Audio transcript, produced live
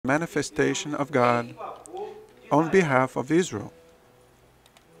manifestation of God on behalf of Israel.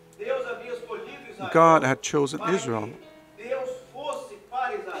 God had chosen Israel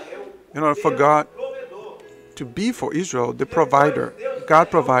in order for God to be for Israel the provider, God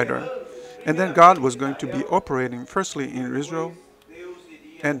provider. And then God was going to be operating firstly in Israel,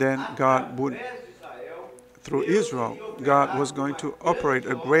 and then God would, through Israel, God was going to operate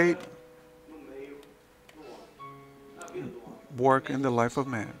a great work in the life of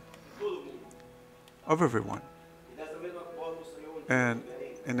man, of everyone. And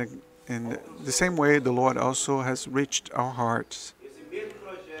in the same way, the Lord also has reached our hearts.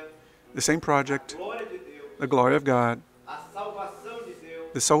 The same project, the glory of God,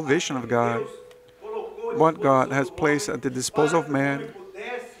 the salvation of God, what God has placed at the disposal of man,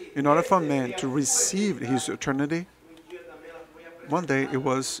 in order for man to receive his eternity. One day it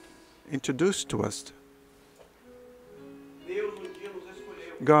was introduced to us.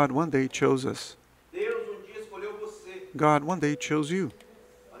 God one day chose us. God one day chose you.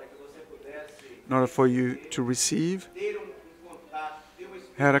 In order for you to receive,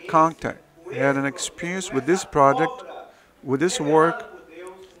 had a contact, had an experience with this project, with this work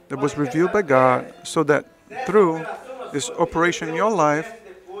that was revealed by God, so that through this operation in your life,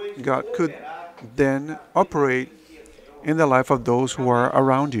 God could then operate in the life of those who are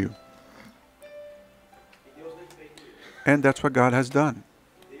around you. And that's what God has done.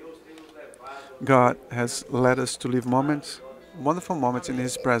 God has led us to live moments, wonderful moments in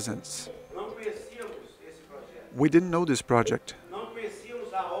His presence. We didn't know this project.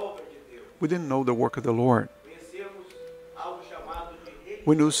 We didn't know the work of the Lord.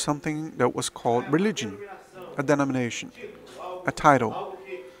 We knew something that was called religion, a denomination, a title,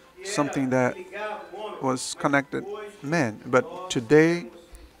 something that was connected men. But today,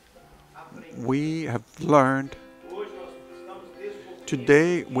 we have learned,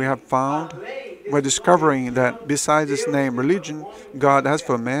 today we have found, we're discovering that besides this name, religion, God has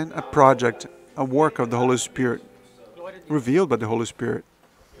for man a project, a work of the Holy Spirit, revealed by the Holy Spirit.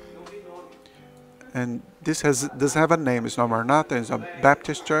 And this does have a name. It's not Maranatha, it's a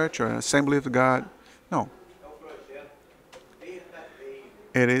Baptist church or an Assembly of God. No.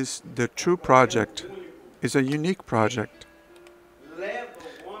 It is the true project. It's a unique project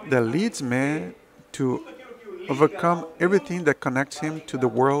that leads man to overcome everything that connects him to the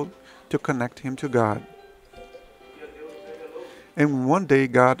world, to connect him to God. And one day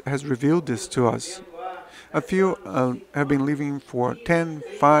God has revealed this to us. A few have been living for 10,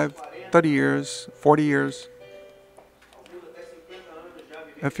 5, 30 years, 40 years.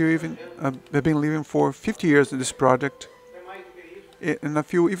 A few even have been living for 50 years in this project. And a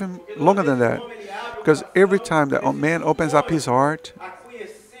few even longer than that. Because every time that a man opens up his heart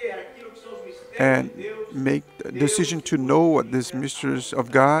and make the decision to know what these mysteries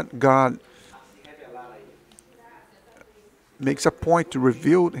of God, God makes a point to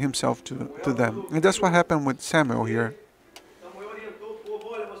reveal Himself to them. And that's what happened with Samuel here.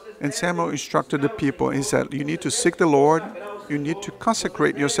 And Samuel instructed the people. He said, you need to seek the Lord. You need to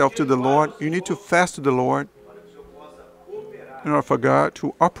consecrate yourself to the Lord. You need to fast to the Lord in order for God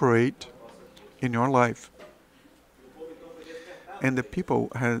to operate in your life. And the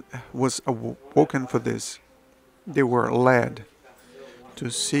people was awoken for this. They were led to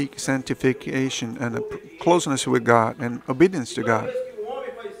seek sanctification and a closeness with God and obedience to God.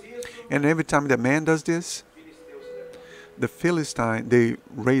 And every time the man does this, the Philistine, they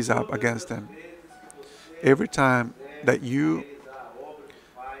raise up against them. Every time that you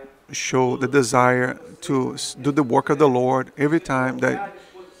show the desire to do the work of the Lord, every time that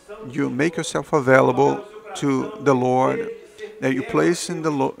you make yourself available to the Lord, that you place in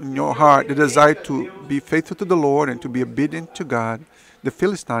your heart the desire to be faithful to the Lord and to be obedient to God, the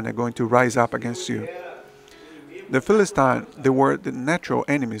Philistines are going to rise up against you. The Philistines, they were the natural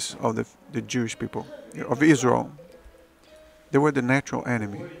enemies of the Jewish people, of Israel. They were the natural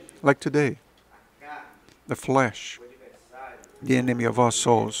enemy. Like today, the flesh, the enemy of our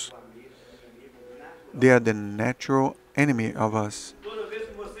souls. They are the natural enemy of us.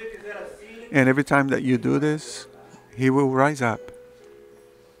 And every time that you do this, he will rise up.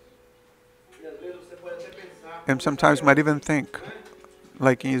 And sometimes you might even think,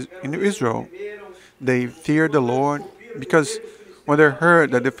 like in Israel, they feared the Lord because when they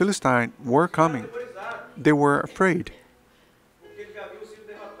heard that the Philistines were coming, they were afraid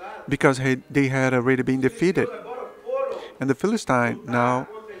because they had already been defeated. And the Philistines now,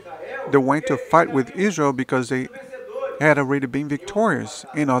 they went to fight with Israel because they had already been victorious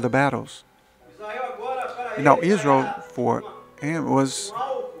in other battles. And now Israel, for him, was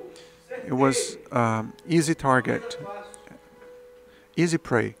easy target, easy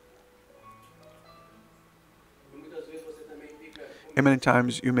prey. And many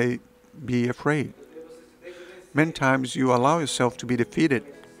times you may be afraid. Many times you allow yourself to be defeated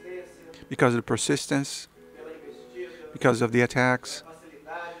because of the persistence, because of the attacks,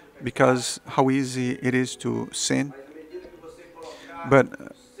 because how easy it is to sin.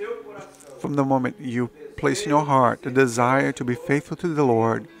 But from the moment you place in your heart the desire to be faithful to the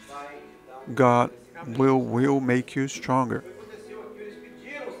Lord, God will make you stronger.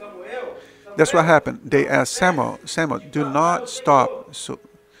 That's what happened. They asked Samuel, Samuel, do not stop. So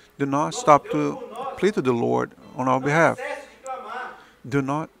do not stop to plead to the Lord on our behalf. Do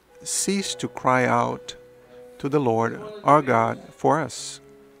not cease to cry out to the Lord our God for us.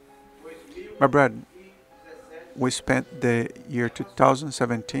 My brethren, we spent the year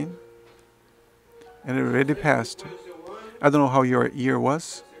 2017 and it already passed. I don't know how your year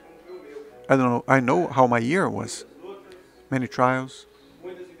was. I don't know. I know how my year was. Many trials,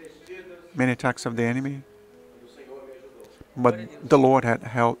 many attacks of the enemy. But the Lord had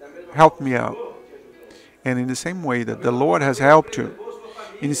helped me out. And in the same way that the Lord has helped you,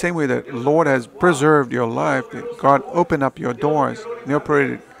 in the same way that the Lord has preserved your life, that God opened up your doors and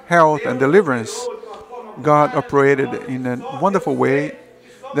operated health and deliverance, God operated in a wonderful way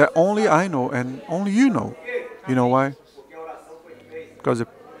that only I know and only you know. You know why? Because the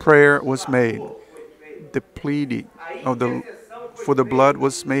prayer was made. The pleading for the blood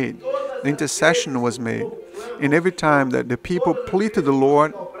was made. The intercession was made. And every time that the people plead to the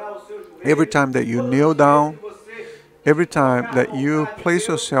Lord, every time that you kneel down, every time that you place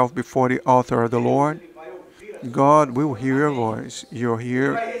yourself before the altar of the Lord, God will hear your voice. You'll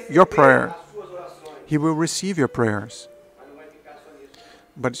hear your prayer. He will receive your prayers.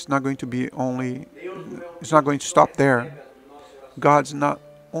 But it's not going to be only, it's not going to stop there. God's not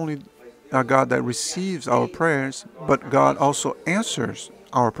only a God that receives our prayers, but God also answers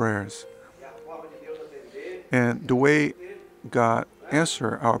our prayers. And the way God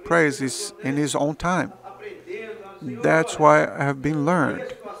answers our prayers is in His own time. That's why I have been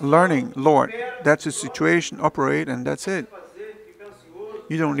learning, Lord, that's the situation, operate, and that's it.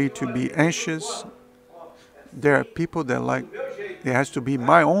 You don't need to be anxious. There are people that like, it has to be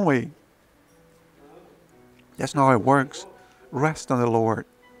my own way. That's not how it works. Rest on the Lord.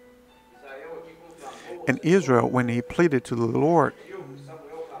 And Israel, when he pleaded to the Lord,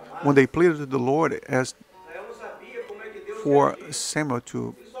 when they pleaded to the Lord as for Samuel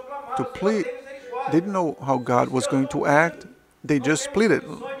to plead, they didn't know how God was going to act. They just pleaded,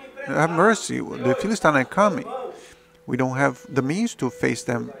 have mercy, the Philistines are coming. We don't have the means to face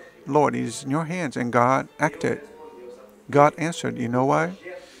them. Lord, it is in your hands. And God acted. God answered. You know why?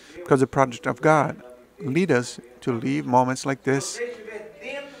 Because the project of God lead us to live moments like this.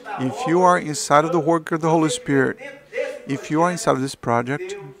 If you are inside of the work of the Holy Spirit, if you are inside of this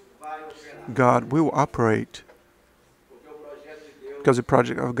project, God will operate. Because the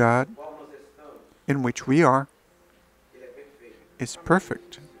project of God in which we are is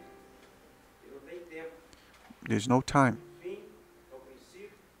perfect. There's no time.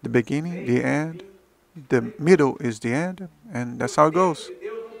 The beginning, the end, the middle is the end, and that's how it goes.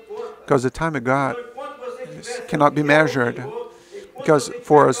 Because the time of God cannot be measured. Because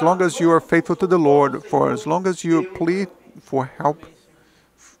for as long as you are faithful to the Lord, for as long as you plead for help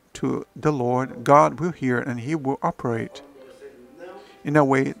to the Lord, God will hear and He will operate in a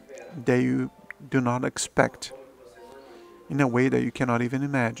way that you do not expect, in a way that you cannot even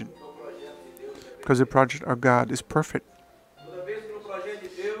imagine. Because the project of God is perfect.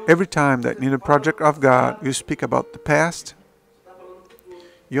 Every time that in the project of God you speak about the past,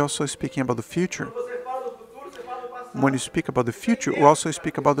 you're also speaking about the future. When you speak about the future, you also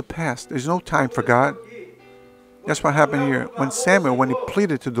speak about the past. There's no time for God. That's what happened here. When Samuel, when he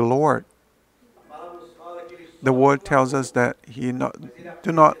pleaded to the Lord, the word tells us that he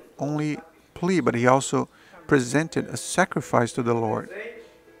do not only plead, but he also presented a sacrifice to the Lord. It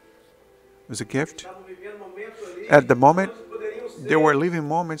was a gift. At the moment, they were living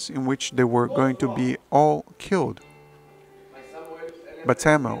moments in which they were going to be all killed. But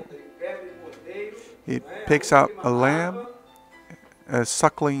Samuel, he picks up a lamb, a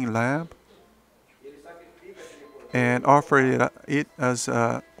suckling lamb, and offers it as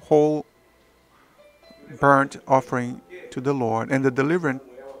a whole burnt offering to the Lord. And the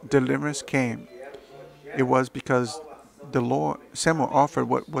deliverance came. It was because the Lord, Samuel offered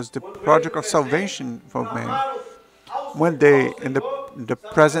what was the project of salvation for man. When they, in the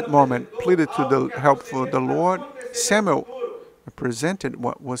present moment, pleaded to the help for the Lord, Samuel presented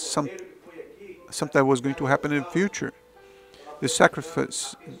what was something that was going to happen in the future. The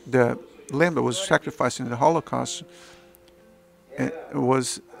sacrifice, the lamb that was sacrificed in the Holocaust,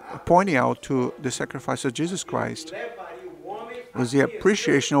 was pointing out to the sacrifice of Jesus Christ. was the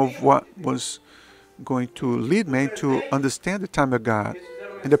appreciation of what was going to lead men to understand the time of God.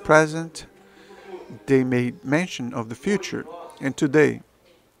 In the present, they made mention of the future. And today,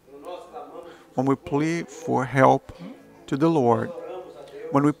 when we plead for help to the Lord,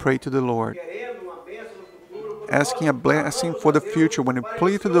 when we pray to the Lord, asking a blessing for the future, when we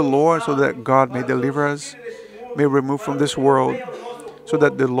plead to the Lord so that God may deliver us, may remove from this world, so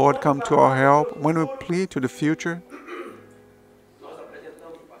that the Lord come to our help, when we plead to the future,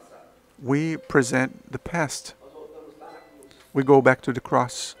 we present the past. We go back to the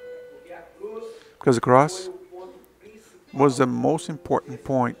cross. Because the cross was the most important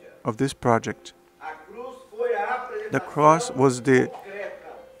point of this project. The cross was the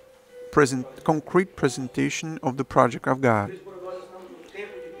concrete presentation of the project of God.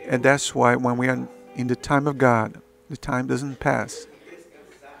 And that's why when we are in the time of God, the time doesn't pass.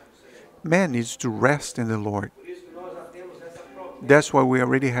 Man needs to rest in the Lord. That's why we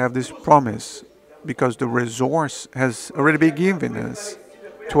already have this promise, because the resource has already been given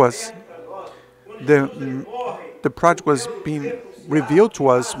to us. The project was being revealed to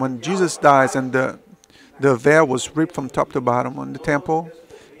us when Jesus dies and the veil was ripped from top to bottom on the temple.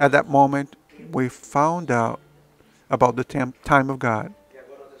 At that moment, we found out about the time of God.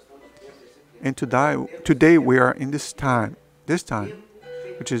 And today we are in this time,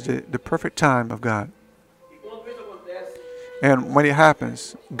 which is the perfect time of God. And when it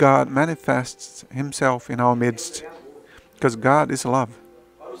happens, God manifests himself in our midst, because God is love.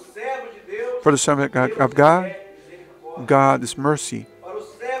 For the servant of God, God is mercy.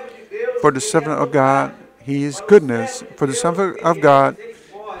 For the servant of God, he is goodness. For the servant of God,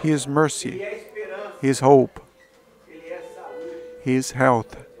 he is mercy. He is hope. He is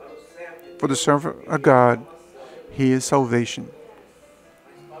health. For the servant of God, he is salvation.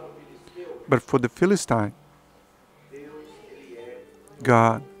 But for the Philistine,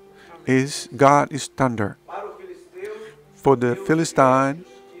 God is thunder. For the Philistine,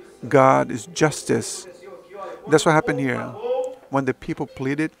 God is justice. That's what happened here. When the people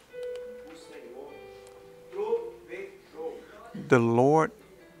pleaded, the Lord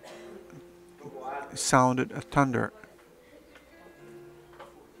sounded a thunder.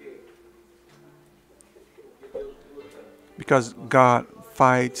 Because God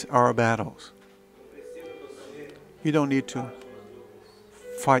fights our battles. You don't need to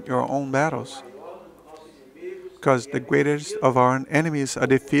fight your own battles, because the greatest of our enemies are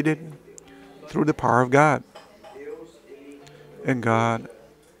defeated through the power of God. And God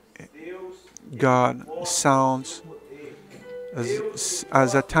sounds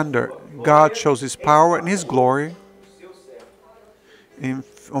as a thunder. God shows his power and his glory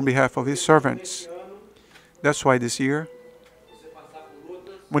on behalf of his servants. That's why this year,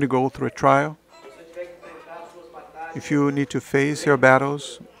 when you go through a trial, if you need to face your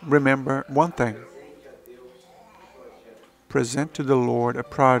battles, remember one thing. Present to the Lord a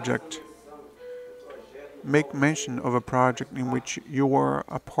project. Make mention of a project in which you are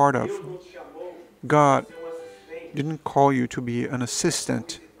a part of. God didn't call you to be an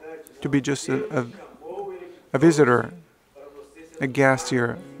assistant, to be just a visitor, a guest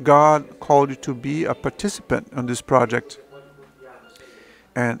here. God called you to be a participant on this project.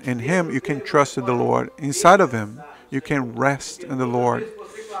 And in him, you can trust in the Lord. Inside of him, you can rest in the Lord.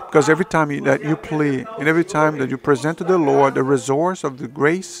 Because every time that you plead, and every time that you present to the Lord the resource of the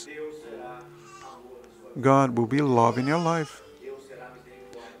grace, God will be love in your life.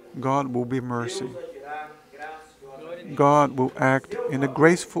 God will be mercy. God will act in a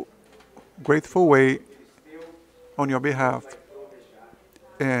grateful way on your behalf.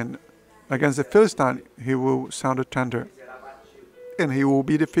 And against the Philistine, he will sound a thunder. And he will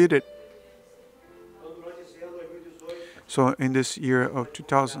be defeated. So in this year of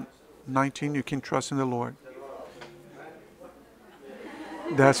 2019, you can trust in the Lord.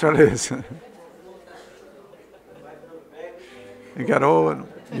 That's what it is. You get old,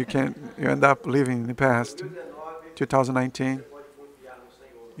 you end up living in the past. 2019,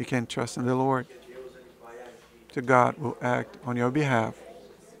 you can trust in the Lord. So God will act on your behalf.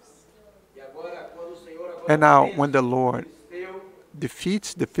 And now, when the Lord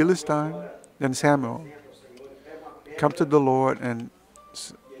defeats the Philistine, then Samuel comes to the Lord and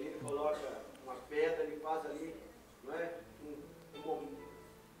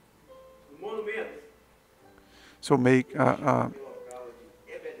so he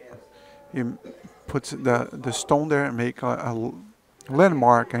puts the stone there and make a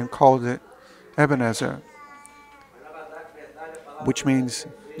landmark and calls it Ebenezer, which means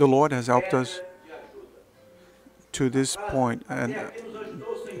the Lord has helped us to this point. And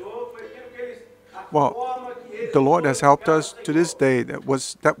well, the Lord has helped us to this day. That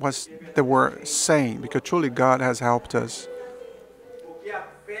was they were saying, because truly God has helped us.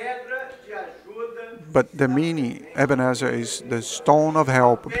 But the meaning, Ebenezer, is the stone of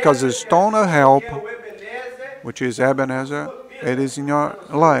help, because the stone of help, which is Ebenezer, it is in your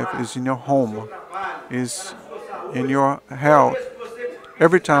life, it is in your home, is in your health.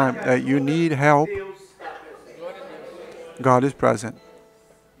 Every time that you need help, God is present.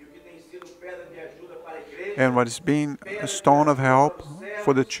 And what is being a stone of help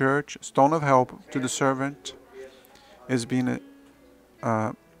for the church, stone of help to the servant, is being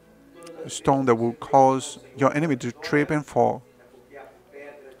a stone that will cause your enemy to trip and fall.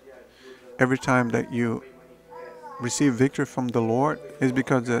 Every time that you receive victory from the Lord is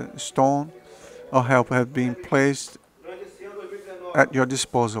because the stone of help has been placed at your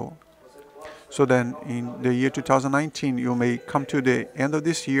disposal. So then in the year 2019, you may come to the end of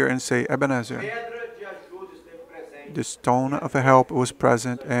this year and say, Ebenezer, the stone of help was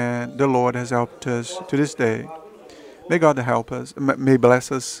present and the Lord has helped us to this day. May God help us, may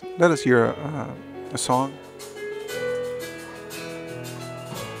bless us. Let us hear a song.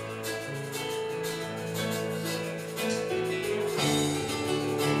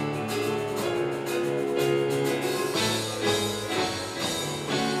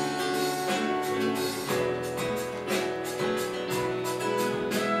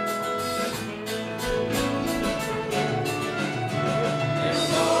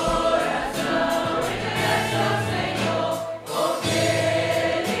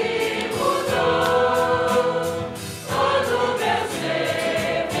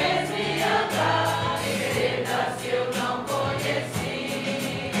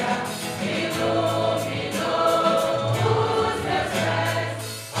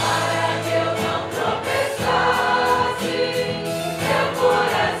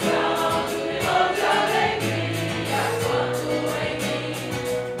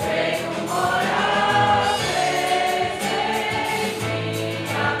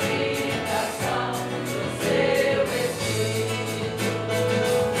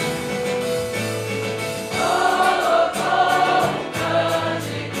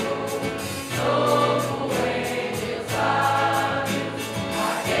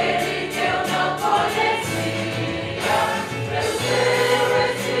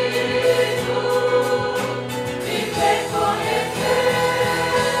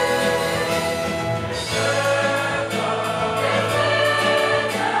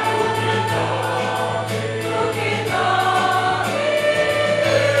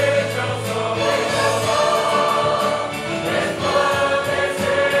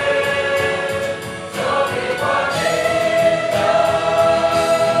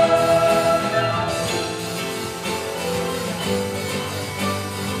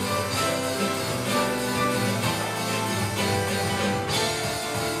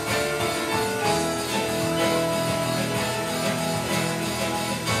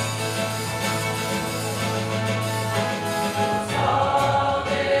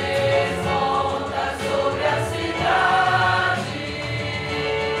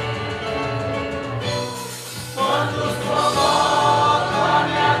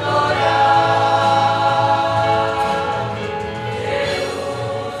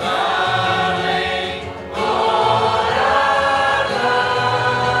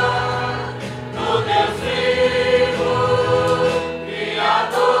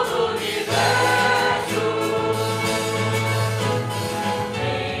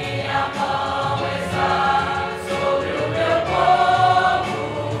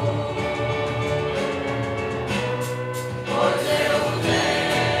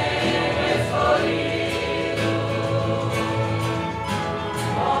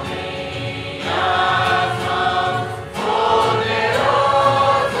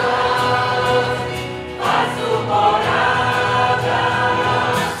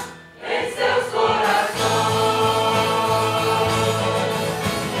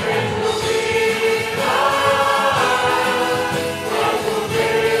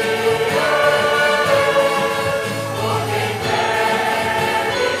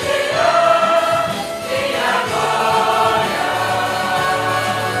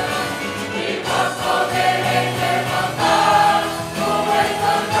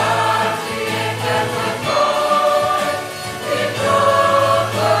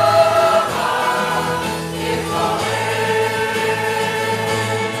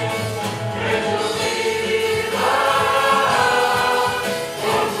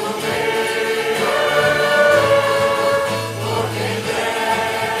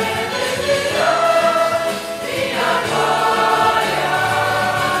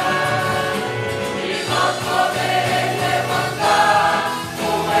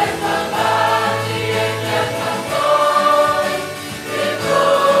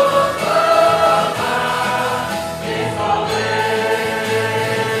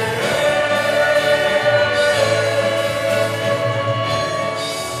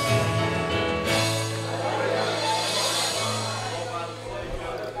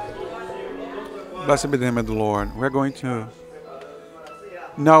 Blessed be the name of the Lord. We're going to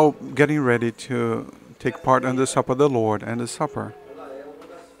now getting ready to take part in the supper of the Lord, and the supper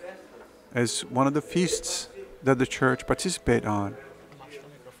is one of the feasts that the church participate on.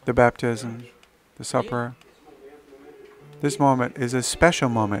 The baptism, the supper. This moment is a special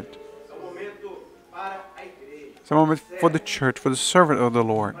moment. It's a moment for the church, for the servant of the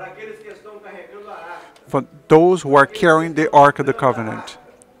Lord, for those who are carrying the Ark of the Covenant,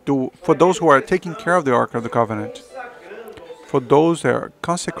 for those who are taking care of the Ark of the Covenant, for those that are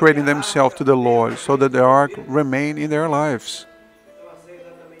consecrating themselves to the Lord so that the Ark remain in their lives.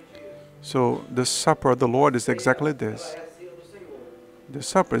 So the supper of the Lord is exactly this. The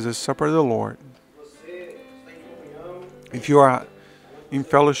supper is the supper of the Lord. If you are in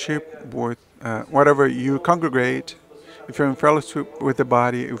fellowship with whatever you congregate, if you're in fellowship with the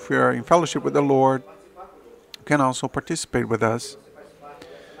body, if you are in fellowship with the Lord, you can also participate with us,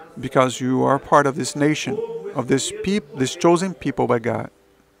 because you are part of this nation, of this chosen people by God,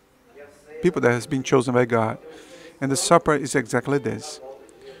 people that has been chosen by God. And the supper is exactly this.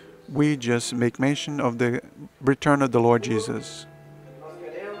 We just make mention of the return of the Lord Jesus.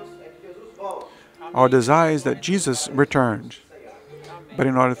 Our desire is that Jesus returned. But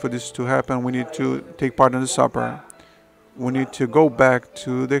in order for this to happen, we need to take part in the supper. We need to go back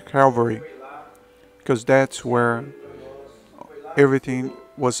to the Calvary, because that's where everything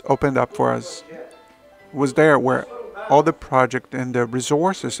was opened up for us. It was there where all the project and the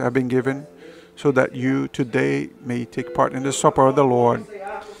resources have been given so that you today may take part in the supper of the Lord.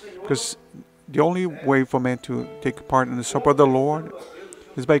 Because the only way for man to take part in the supper of the Lord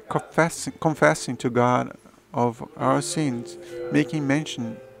is by confessing to God of our sins, making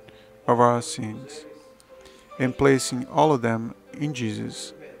mention of our sins, and placing all of them in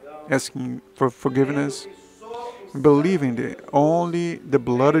Jesus, asking for forgiveness, believing that only the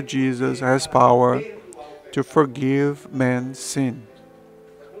blood of Jesus has power to forgive man's sin.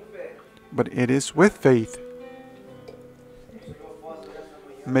 But it is with faith.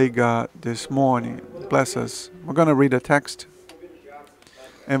 May God this morning bless us. We're going to read a text.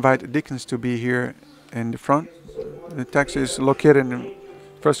 Invite deacons to be here in the front. The text is located in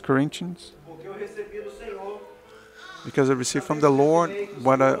 1 Corinthians. Because I received from the Lord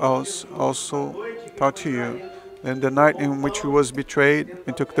what I also taught to you. And the night in which he was betrayed,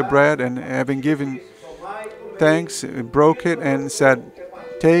 he took the bread, and having given thanks, he broke it and said,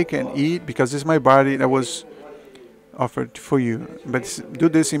 "Take and eat, because this is my body that was offered for you. But do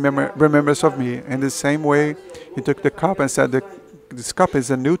this in remembrance of me." In the same way, he took the cup and said, "This cup is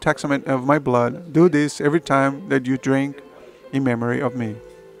the New Testament of my blood. Do this every time that you drink in memory of me."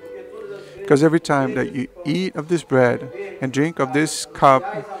 Because every time that you eat of this bread and drink of this cup,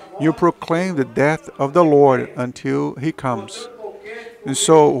 you proclaim the death of the Lord until he comes. And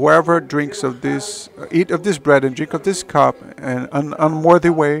so whoever drinks of this, eat of this bread and drink of this cup in an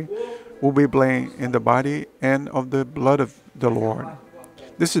unworthy way, will be blamed in the body and of the blood of the Lord.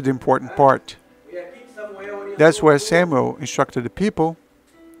 This is the important part. That's where Samuel instructed the people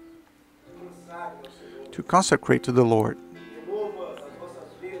to consecrate to the Lord.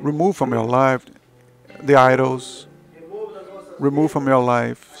 Remove from your life the idols. Remove from your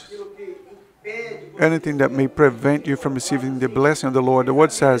life anything that may prevent you from receiving the blessing of the Lord. The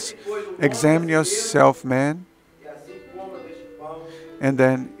word says, "Examine yourself, man, and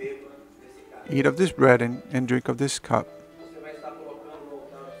then eat of this bread and drink of this cup."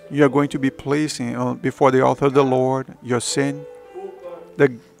 You are going to be placing before the altar of the Lord your sin,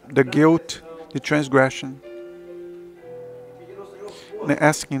 the guilt, the transgression, and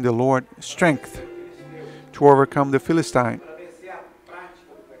asking the Lord strength to overcome the Philistine,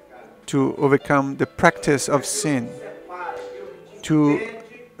 to overcome the practice of sin, to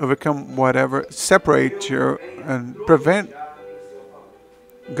overcome whatever separates you and prevent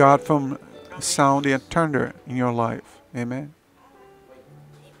God from sounding a thunder in your life. Amen.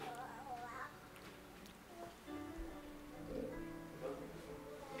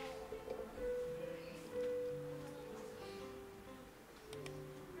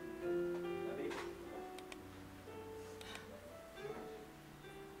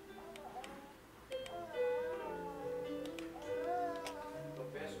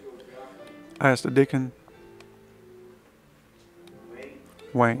 I asked the deacon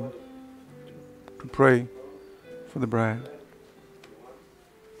Wayne to pray for the bread,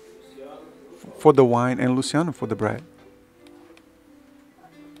 for the wine, and Luciano for the bread.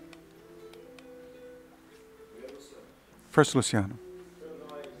 First, Luciano.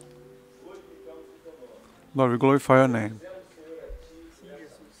 Lord, we glorify your name.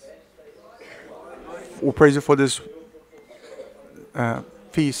 We praise you for this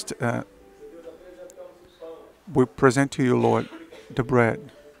feast We present to you, Lord, the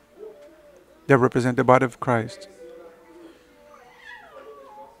bread that represents the body of Christ.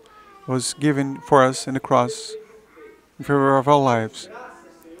 Was given for us in the cross in favor of our lives.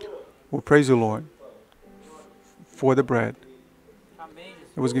 We praise you, Lord, for the bread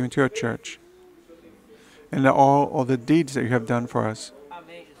that was given to your church and all the deeds that you have done for us.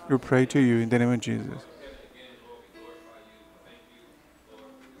 We pray to you in the name of Jesus.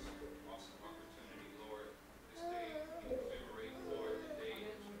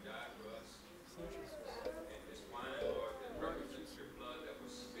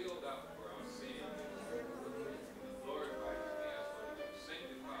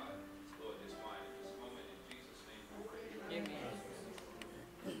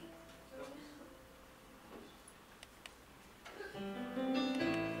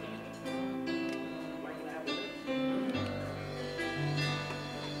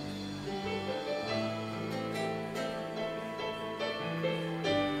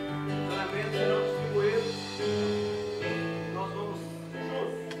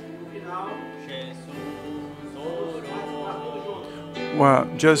 Well,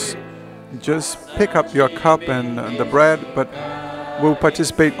 just pick up your cup and the bread, but we'll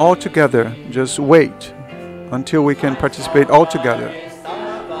participate all together. Just wait until we can participate all together.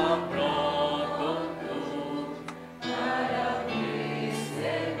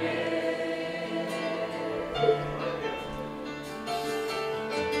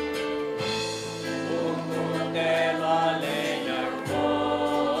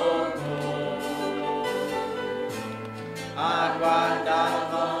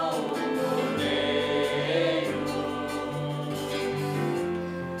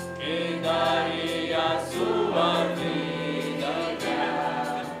 Daria sua vida.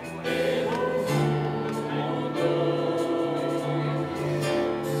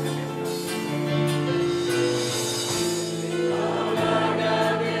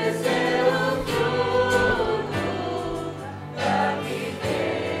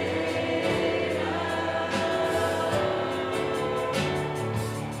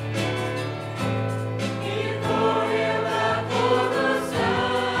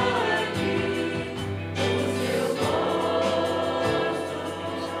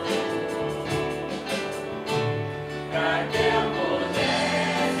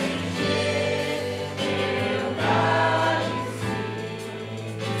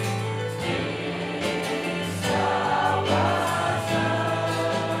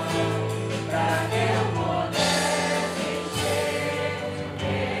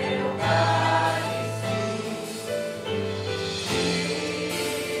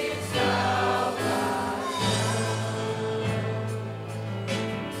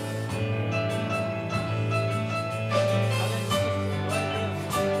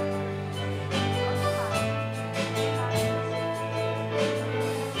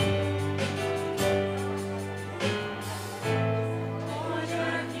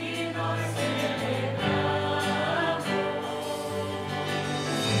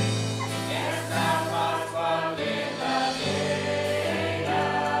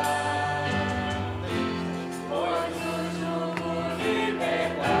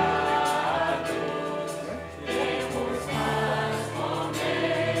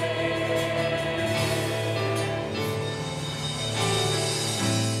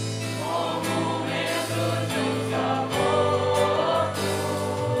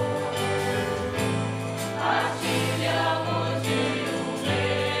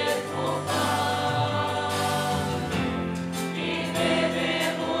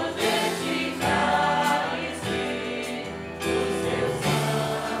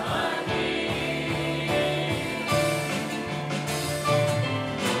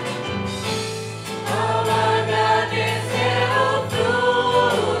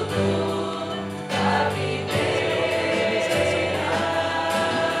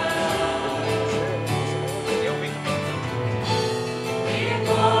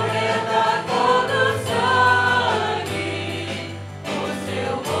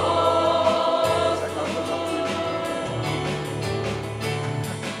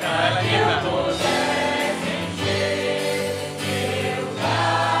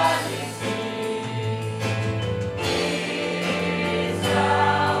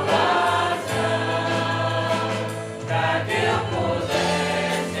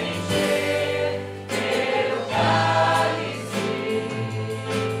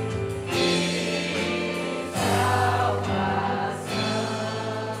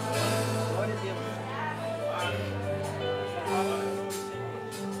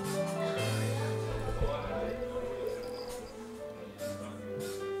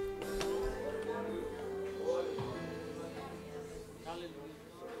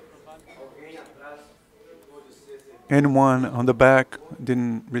 Anyone on the back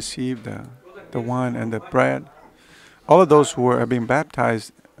didn't receive the wine and the bread. All of those who are being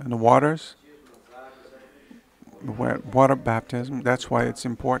baptized in the waters, water baptism, that's why it's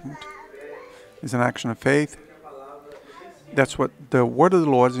important. It's an action of faith. That's what the word of the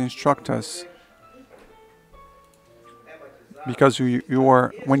Lord instructs us. Because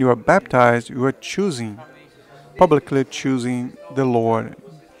when you are baptized, you are choosing, publicly choosing the Lord.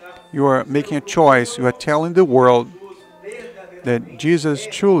 You are making a choice. You are telling the world that Jesus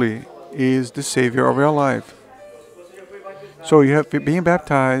truly is the Savior of your life. So you have been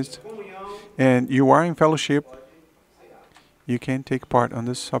baptized and you are in fellowship. You can take part on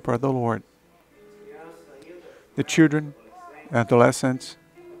the supper of the Lord. The children, adolescents,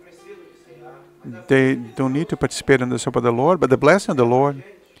 they don't need to participate in the supper of the Lord, but the blessing of the Lord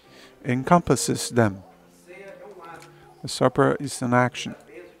encompasses them. The supper is an action,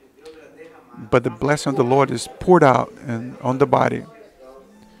 but the blessing of the Lord is poured out on the body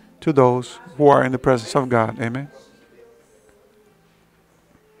to those who are in the presence of God. Amen.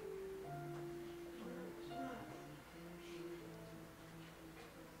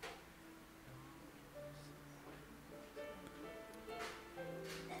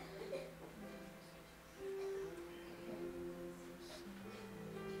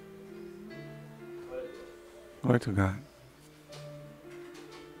 Glory to God.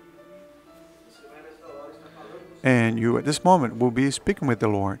 And you at this moment will be speaking with the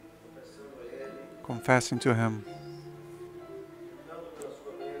Lord, confessing to Him,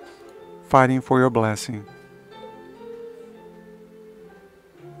 fighting for your blessing.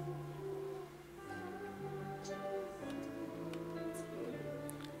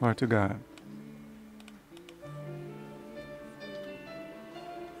 Glory to God.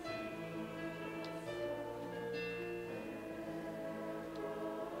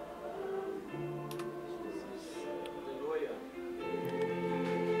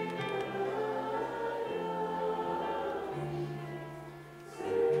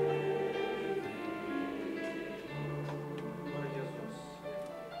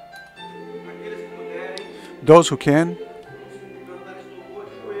 Those who can,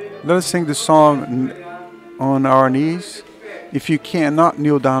 let us sing the song on our knees. If you cannot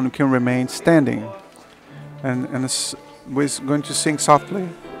kneel down, you can remain standing. And we're going to sing softly.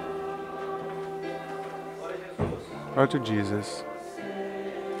 Glory to Jesus.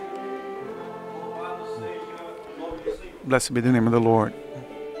 Blessed be the name of the Lord.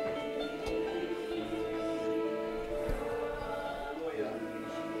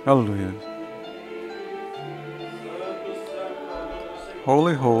 Hallelujah.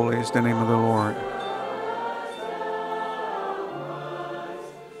 Holy, holy is the name of the Lord.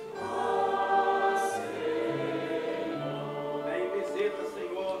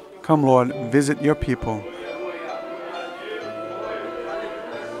 Come, Lord, visit your people.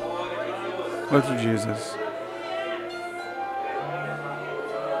 Glory to Jesus.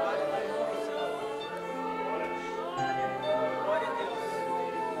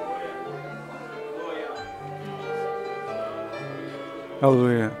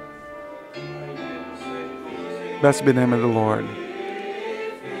 Hallelujah. Blessed be the name of the Lord.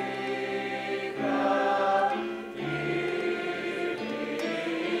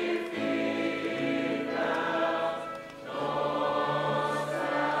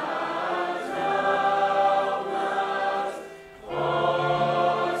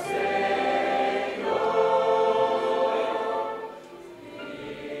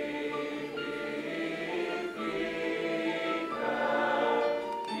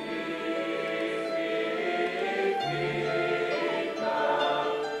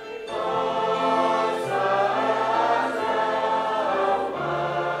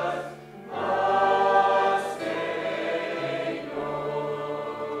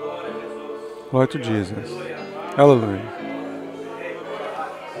 Glory to Jesus. Hallelujah.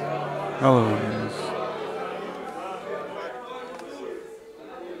 Hallelujah.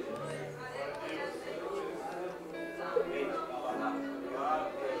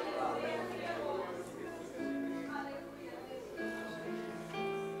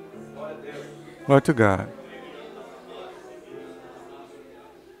 Glory to God.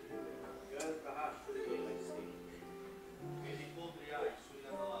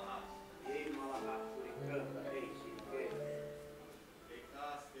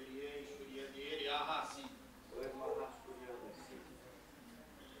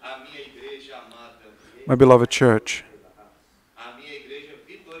 My beloved church,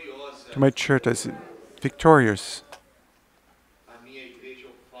 to my church as victorious,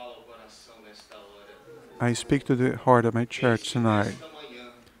 I speak to the heart of my church tonight.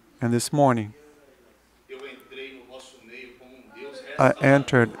 And this morning, I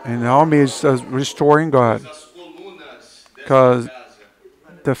entered in our midst as restoring God, because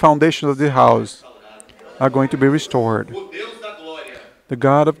the foundation of the house are going to be restored. The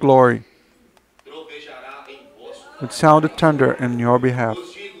God of glory would sound the thunder in your behalf.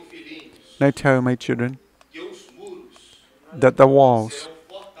 And I tell you, my children, that the walls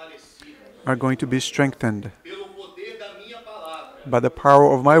are going to be strengthened by the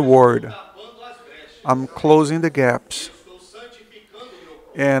power of my word. I'm closing the gaps,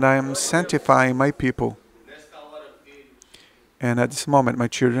 and I am sanctifying my people. And at this moment, my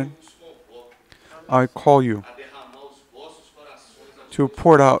children, I call you to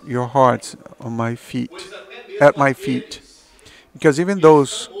pour out your hearts on my feet, at my feet. Because even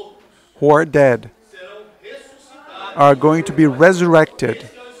those who are dead are going to be resurrected.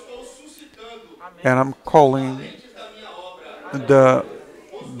 And I'm calling the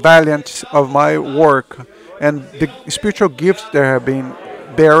valiant of my work, and the spiritual gifts that have been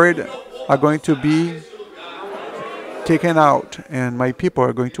buried are going to be taken out, and my people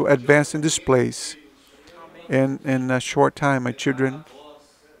are going to advance in this place. And in a short time, my children,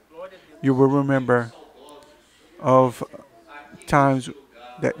 you will remember of times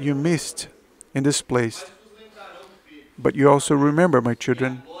that you missed in this place. But you also remember, my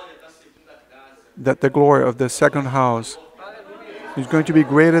children, that the glory of the second house is going to be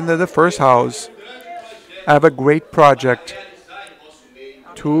greater than the first house. I have a great project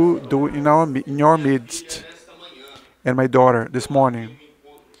to do in your midst. And my daughter, this morning,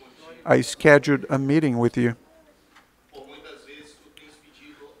 I scheduled a meeting with you.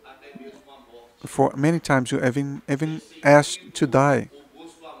 For many times you have even asked to die.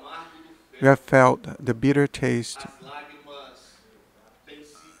 You have felt the bitter taste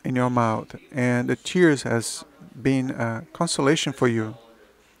in your mouth, and the tears has been a consolation for you.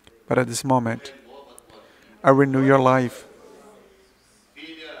 But at this moment, I renew your life.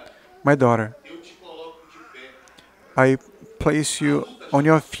 My daughter, I place you on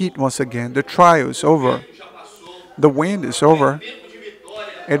your feet once again. The trial is over. The wind is over.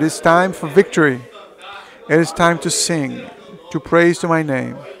 It is time for victory. It is time to sing, to praise to my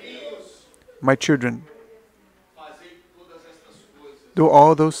name. My children, do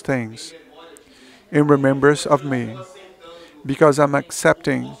all those things in remembrance of me, because I'm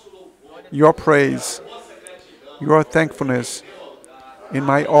accepting your praise, your thankfulness in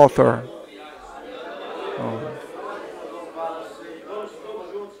my altar. Oh.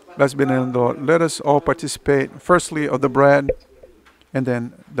 Let's be in the Lord. Let us all participate, firstly, of the bread and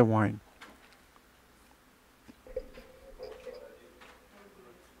then the wine.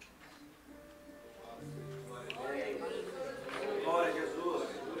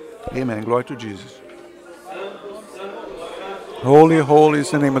 Amen. Glory to Jesus. Holy, holy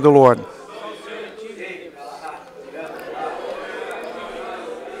is the name of the Lord.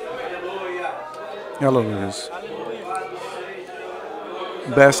 Hallelujah.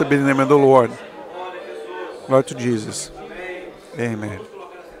 Blessed be the name of the Lord. Glory to Jesus. Amen.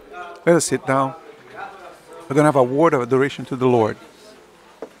 Let us sit down. We're going to have a word of adoration to the Lord.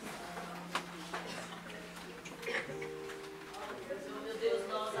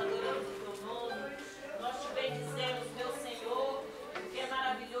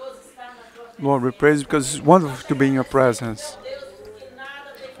 Lord, we praise you because it's wonderful to be in your presence.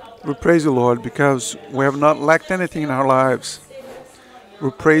 We praise you, Lord, because we have not lacked anything in our lives.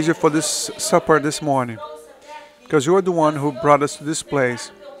 We praise you for this supper this morning, because you are the one who brought us to this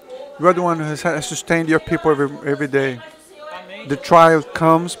place. You are the one who has sustained your people every day. The trial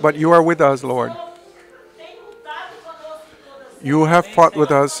comes, but you are with us, Lord. You have fought with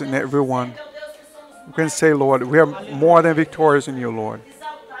us in every one. We can say, Lord, we are more than victorious in you, Lord.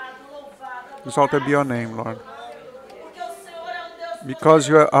 Exalted be your name, Lord. Because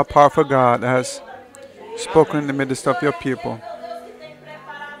you are a powerful God that has spoken in the midst of your people.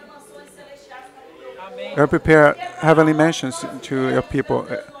 You have prepared heavenly mansions to your people.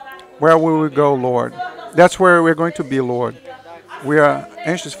 Where will we go, Lord? That's where we're going to be, Lord. We are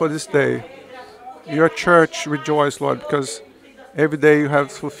anxious for this day. Your church rejoice, Lord, because every day you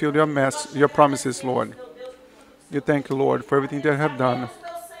have fulfilled your promises, Lord. You thank you, Lord, for everything that you have done.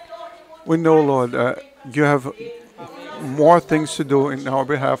 We know, Lord, you have more things to do in our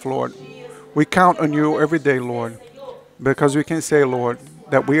behalf, Lord. We count on you every day, Lord, because we can say, Lord,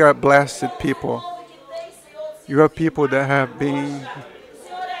 that we are blessed people. You are people that have been,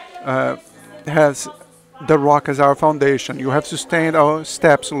 has the rock as our foundation. You have sustained our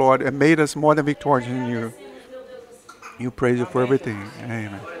steps, Lord, and made us more than victorious in you. You praise you for everything.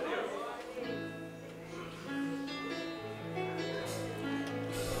 Amen.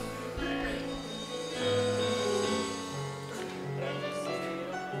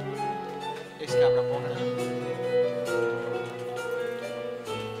 abra a porta.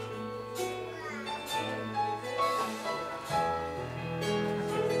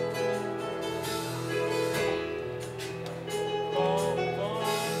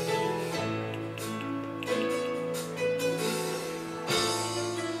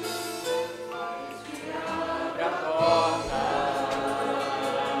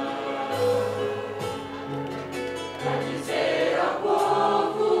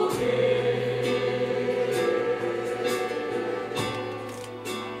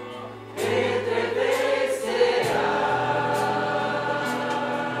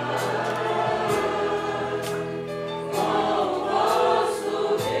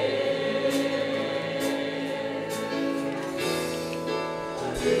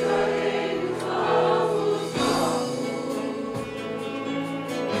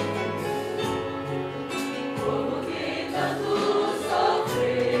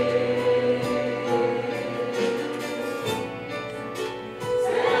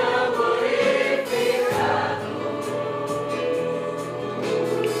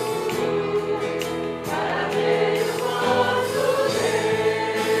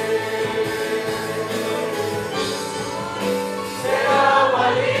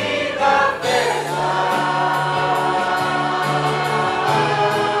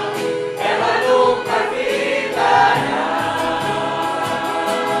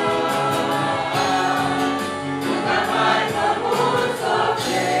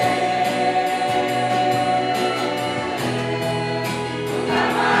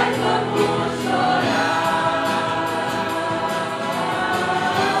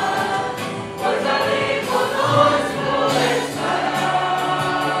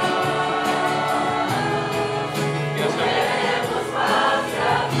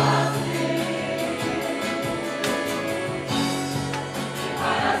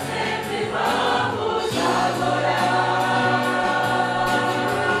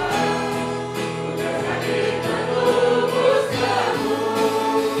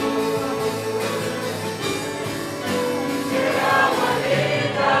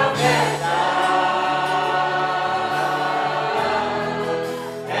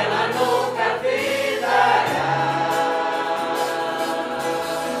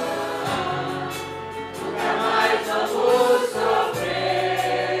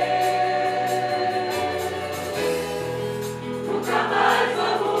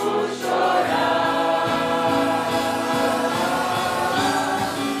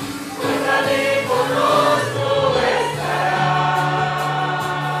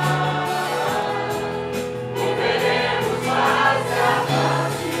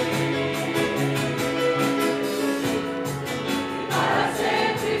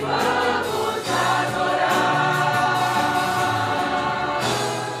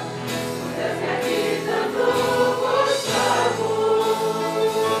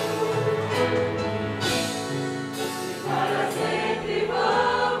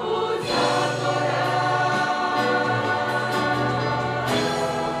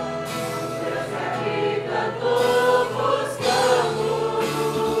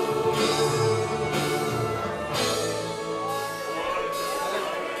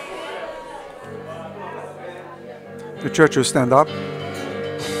 The church will stand up.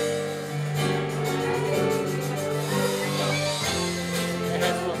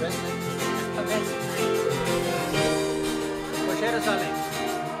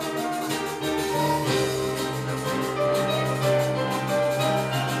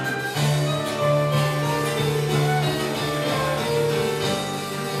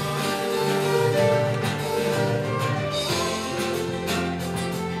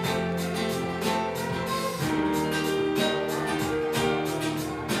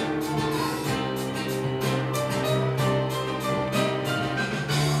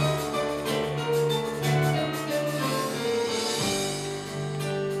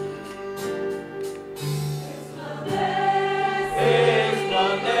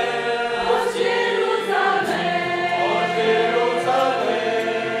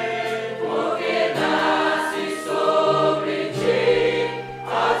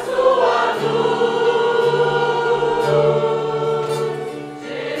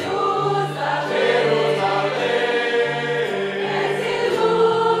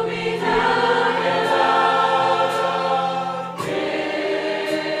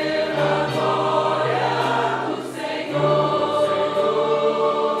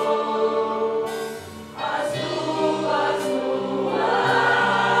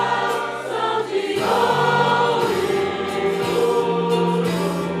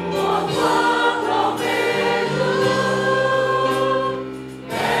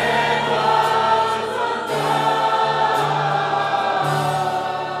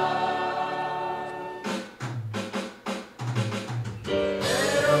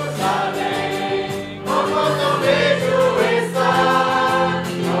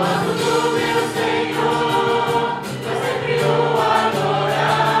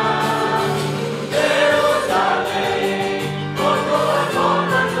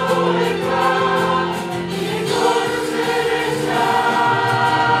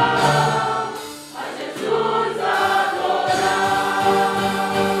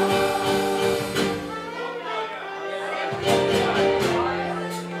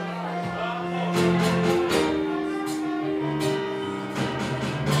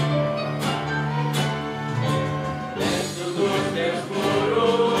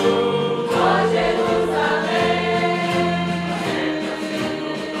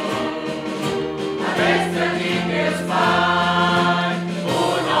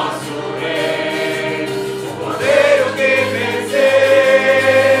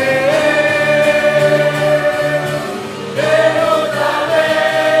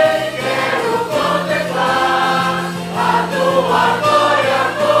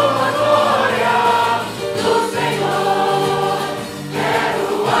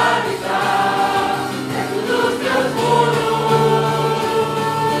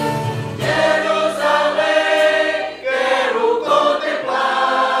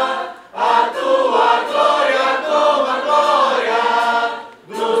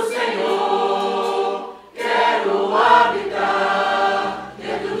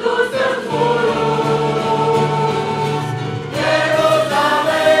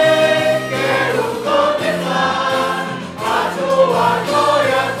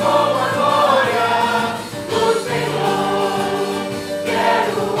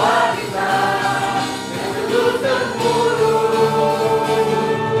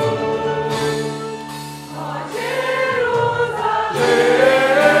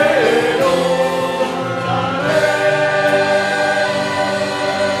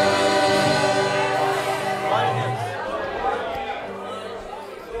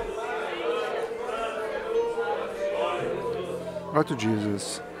 Go to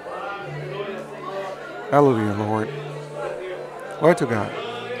Jesus. Hallelujah, Lord. Glory to God.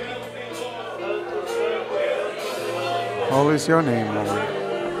 Holy is your name,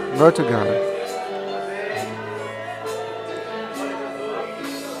 Lord. Glory to God.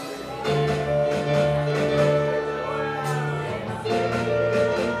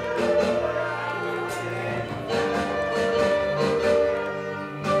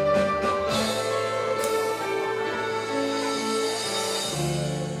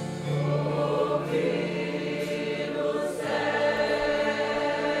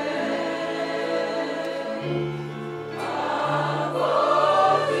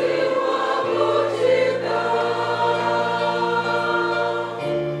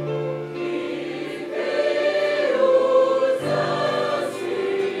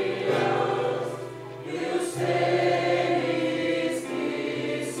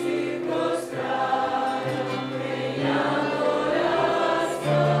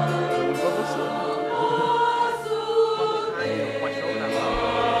 Pode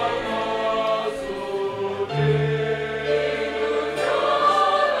jogar.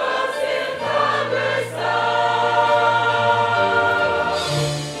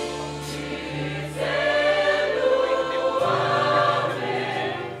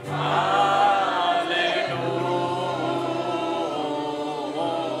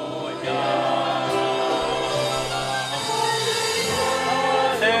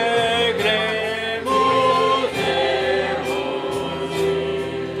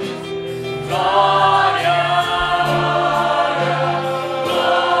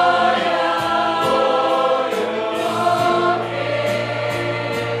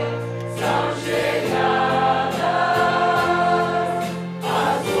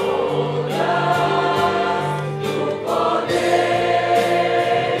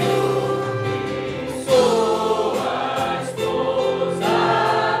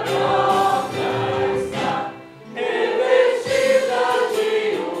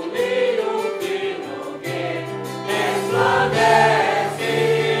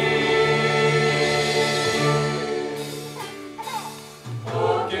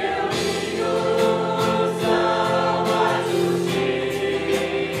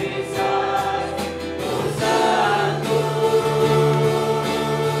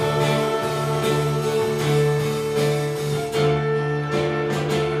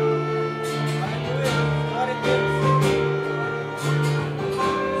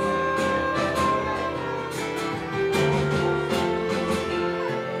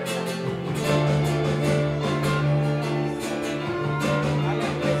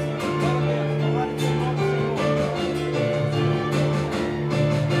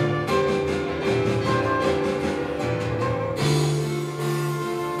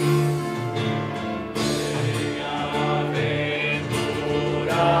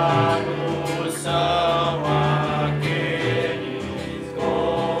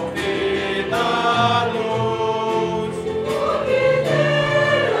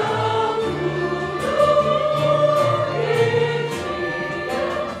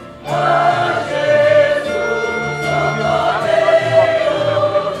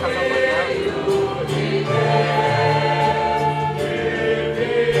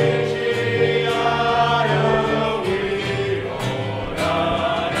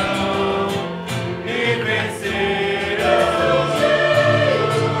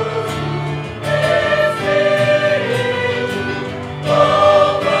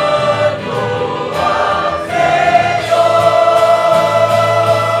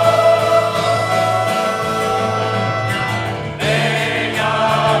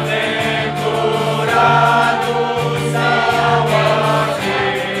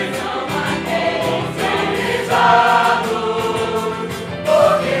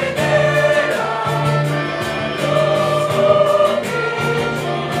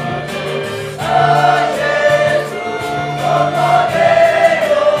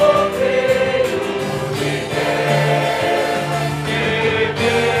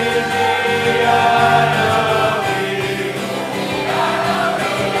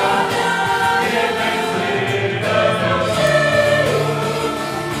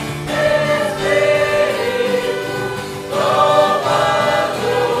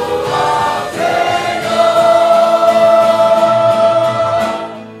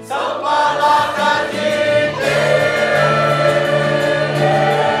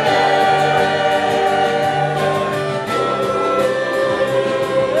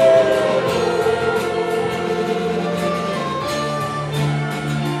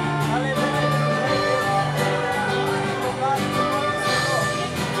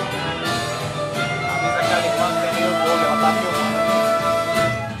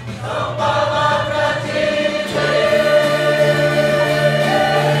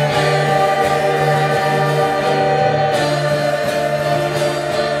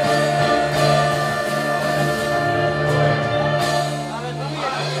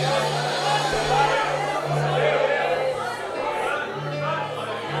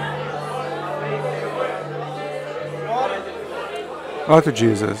 Lord to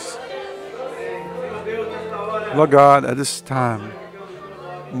Jesus. Lord God, at this time,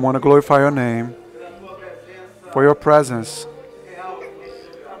 we want to glorify your name for your presence,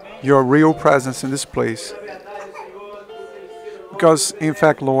 your real presence in this place. Because, in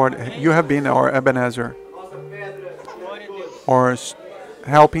fact, Lord, you have been our Ebenezer, our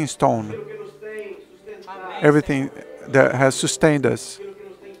helping stone, everything that has sustained us.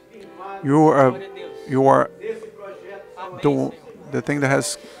 You are the thing that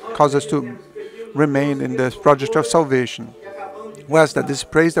has caused us to remain in this project of salvation. We ask that this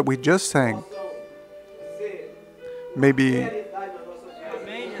praise that we just sang may be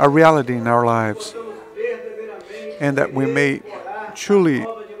a reality in our lives, and that we may truly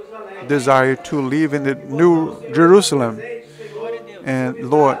desire to live in the new Jerusalem. And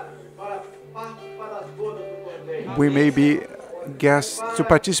Lord, we may be guests to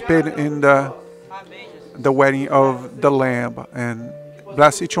participate in the wedding of the Lamb, and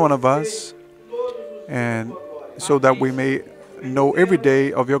bless each one of us, and so that we may know every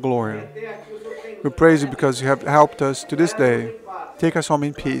day of your glory. We praise you because you have helped us to this day. Take us home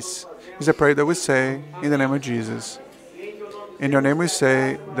in peace. It's a prayer that we say in the name of Jesus. In your name we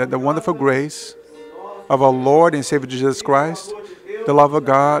say that the wonderful grace of our Lord and Savior Jesus Christ, the love of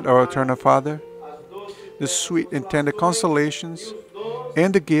God, our eternal Father, the sweet and tender consolations,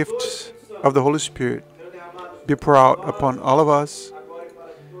 and the gifts of the Holy Spirit be poured out upon all of us,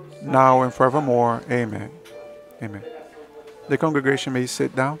 now and forevermore. Amen. Amen. The congregation may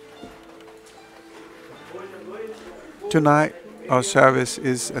sit down. Tonight, our service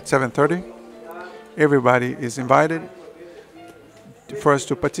is at 7:30. Everybody is invited for us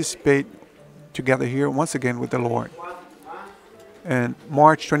to participate together here once again with the Lord. And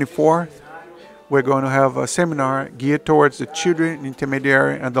March 24th, we're going to have a seminar geared towards the children,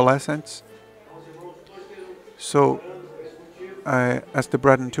 intermediary, and adolescents. So I ask the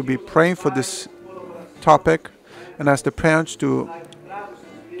brethren to be praying for this topic, and ask the parents to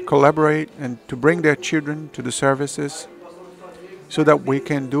collaborate and to bring their children to the services so that we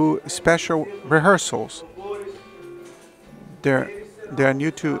can do special rehearsals.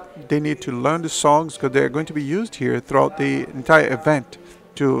 They need to learn the songs because they're going to be used here throughout the entire event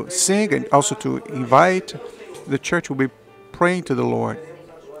to sing, and also to invite. The church will be praying to the Lord,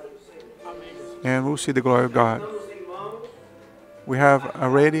 and we'll see the glory of God. We have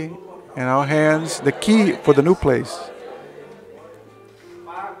already in our hands the key for the new place.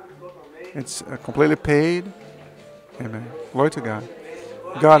 It's completely paid. Amen. Glory to God.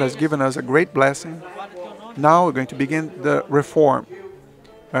 God has given us a great blessing. Now we're going to begin the reform.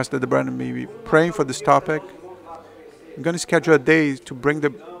 I ask that the brethren may be praying for this topic. I'm going to schedule a day to bring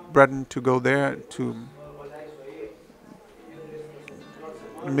the brethren to go there, to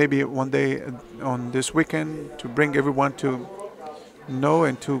maybe one day on this weekend, to bring everyone to know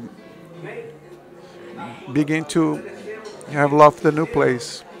and to begin to have love for the new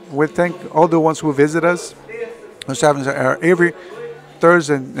place. We thank all the ones who visit us. Our services are every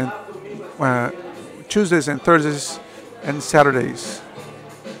Thursday and Tuesdays and Thursdays and Saturdays.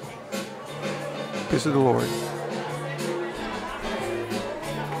 Peace of the Lord.